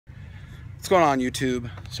What's going on, YouTube?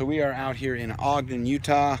 So we are out here in Ogden,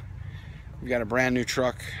 Utah. We've got a brand new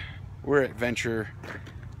truck. We're at Venture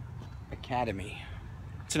Academy.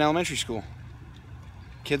 It's an elementary school.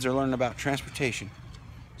 Kids are learning about transportation.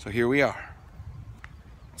 So here we are.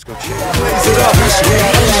 Let's go check it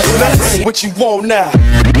out. What you want now?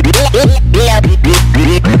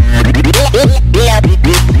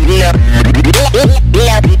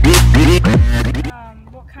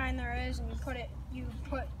 What kind there is, and you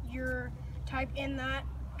put your type in that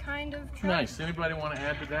kind of truck. Nice. Anybody want to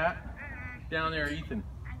add to that? Down there, Ethan.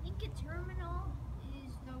 I think a terminal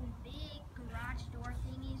is those big garage door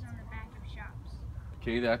thingies on the back of shops.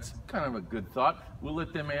 Okay, that's kind of a good thought. We'll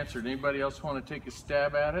let them answer it. Anybody else want to take a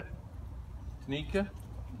stab at it? Tanika?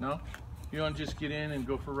 No? You want to just get in and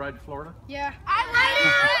go for a ride to Florida? Yeah. I like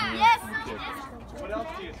it! Yes! What else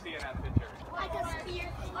do you see in that picture? Like a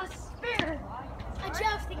spear. A spear! A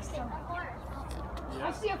jousting stick.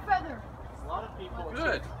 I see a feather. A lot of people,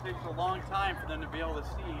 Good. it takes a long time for them to be able to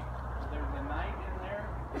see. There's a knight in there,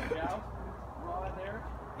 the joust rod there,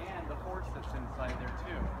 and the horse that's inside there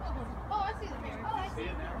too. Oh, I see the bear. See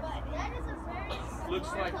it now? That is a very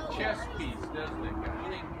Looks like a chess piece, doesn't it,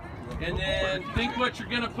 guys? And then think what you're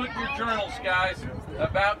going to put in your journals, guys,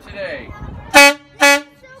 about today.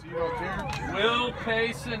 Will,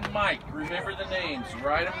 Pace, and Mike. Remember the names.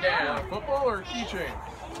 Write them down. Football or keychain?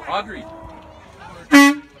 Audrey.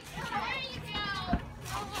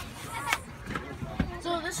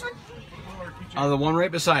 So this one? The one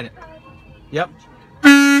right beside it. Yep.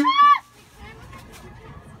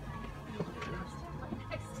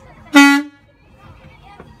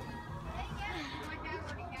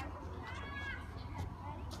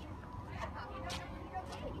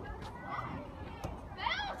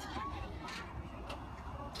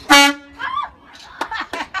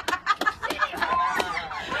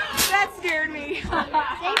 That scared me.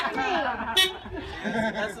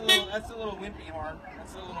 That's a little wimpy horn.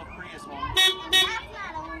 That's a little Prius horn.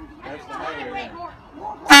 That's the highway.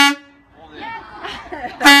 Hold it.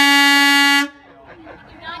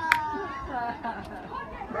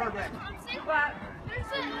 Perfect.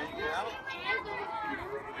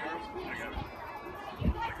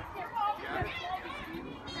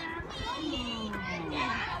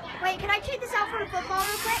 Wait, can I check this out for a football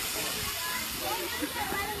real quick?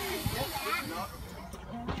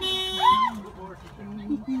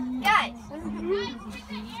 Guys.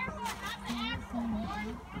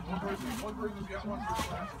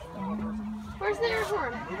 Where's the air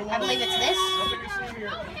horn? I believe it's this.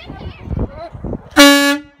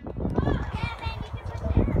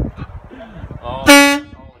 All in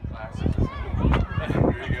classes.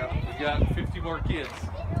 There you go. We got 50 more kids.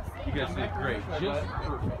 You guys did great. Just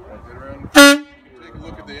perfect. Take a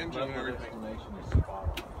look at the engine and everything. Explanation is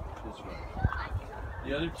spot on. Just right.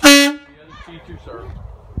 The other teachers are.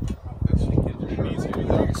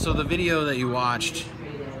 So the video that you watched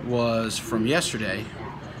was from yesterday,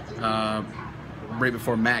 right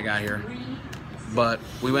before Matt got here. But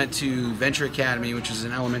we went to Venture Academy, which is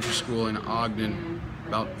an elementary school in Ogden,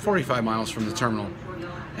 about 45 miles from the terminal.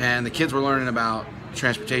 And the kids were learning about the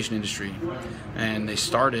transportation industry. And they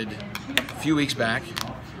started a few weeks back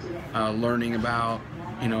learning about,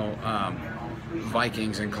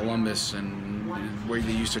 Vikings and Columbus and where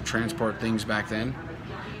they used to transport things back then.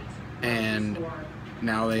 And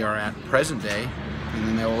now they are at present day, and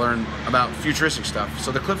then they will learn about futuristic stuff.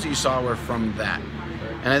 So the clips that you saw were from that.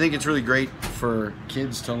 And I think it's really great for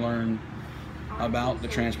kids to learn about the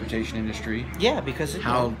transportation industry. Yeah, because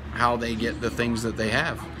how they get the things that they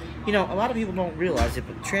have. a lot of people don't realize it,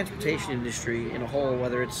 but the transportation industry in a whole,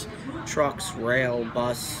 whether it's trucks, rail,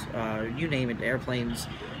 bus, you name it, airplanes,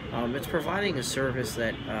 it's providing a service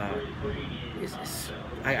that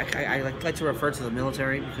I like to refer to the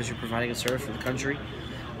military, because you're providing a service for the country.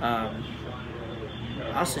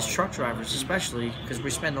 Us as truck drivers especially, because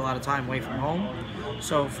we spend a lot of time away from home.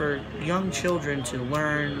 So for young children to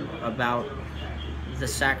learn about the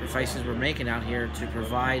sacrifices we're making out here to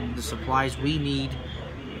provide the supplies we need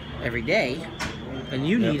every day, and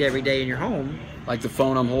you need every day in your home. Like the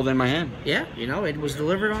phone I'm holding in my hand. Yeah, it was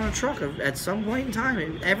delivered on a truck at some point in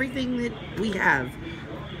time. Everything that we have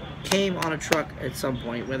came on a truck at some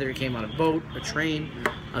point, whether it came on a boat, a train.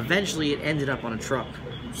 Eventually, it ended up on a truck.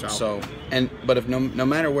 But if no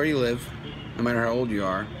matter where you live, no matter how old you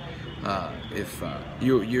are, if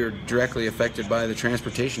you're directly affected by the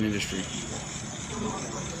transportation industry.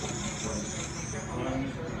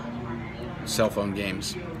 Cell phone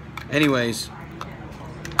games. Anyways,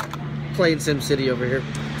 playing SimCity over here.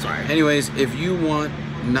 Sorry. Anyways, if you want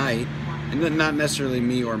Knight, and not necessarily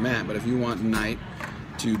me or Matt, but if you want Knight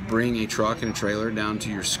to bring a truck and a trailer down to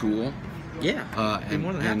your school Yeah, be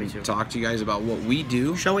more than happy to. talk to you guys about what we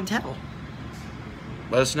do. Show and tell.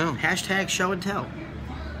 Let us know. Hashtag show and tell.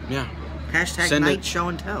 Yeah. Hashtag Send night it- show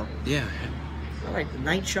and tell. Yeah. All right,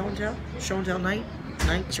 night show and tell. Show and tell night.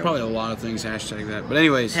 Night. There's show probably a and lot of things hashtag that. But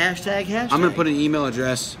anyways, tell. Hashtag. I'm gonna put an email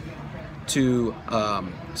address to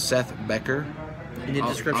Seth Becker. in the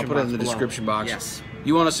description I'll put it box in the below. description box. Yes.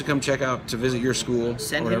 You want us to come check out to visit your school?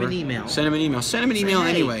 Send or him an whatever? email. Send him an email. Send him an Say, email hey.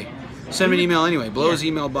 anyway. Send him an email anyway. Blow Yeah. his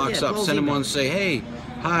email box Yeah, up. blow his Send him email. one. Say, hey,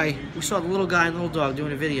 hi. We saw the little guy and little dog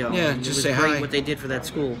doing a video. Yeah, and just it was say great hi. what they did for that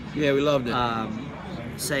school. Yeah, we loved it.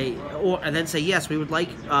 And then say yes, we would like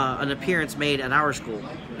an appearance made at our school,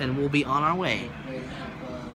 and we'll be on our way.